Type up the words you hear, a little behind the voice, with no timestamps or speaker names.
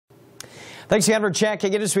Thanks again for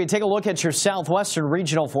checking in as we take a look at your southwestern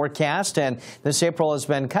regional forecast. And this April has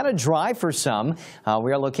been kind of dry for some.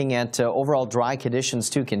 We are looking at overall dry conditions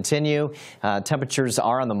to continue. Temperatures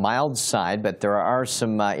are on the mild side, but there are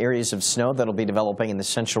some areas of snow that will be developing in the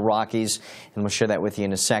Central Rockies, and we'll share that with you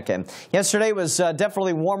in a second. Yesterday was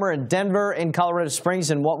definitely warmer in Denver and Colorado Springs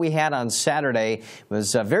than what we had on Saturday. It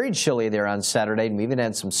was very chilly there on Saturday, and we even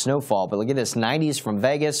had some snowfall. But look at this, 90s from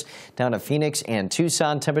Vegas down to Phoenix and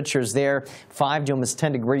Tucson. Temperatures there 5 to almost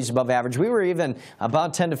 10 degrees above average. We were even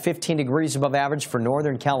about 10 to 15 degrees above average for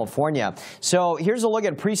Northern California. So here's a look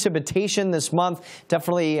at precipitation this month.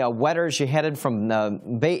 Definitely wetter as you headed from the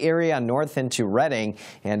Bay Area north into Redding,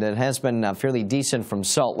 and it has been fairly decent from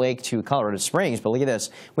Salt Lake to Colorado Springs. But look at this.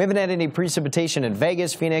 We haven't had any precipitation in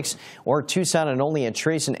Vegas, Phoenix, or Tucson, and only at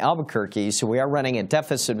Trace and Albuquerque. So we are running a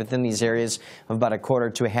deficit within these areas of about 1/4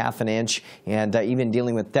 to 1/2 inch, and even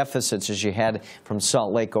dealing with deficits as you head from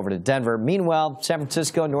Salt Lake over to Denver. Meanwhile, San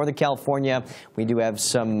Francisco, Northern California, we do have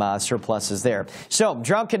some surpluses there. So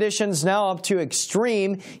drought conditions now up to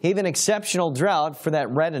extreme, even exceptional drought for that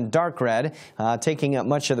red and dark red, taking up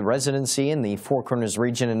much of the residency in the Four Corners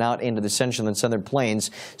region and out into the central and southern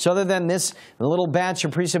plains. So other than this little batch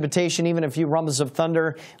of precipitation, even a few rumbles of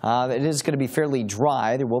thunder, it is going to be fairly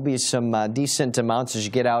dry. There will be some decent amounts as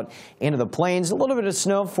you get out into the plains. A little bit of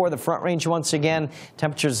snow for the Front Range once again.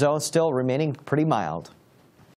 Temperatures, though, still remaining pretty mild.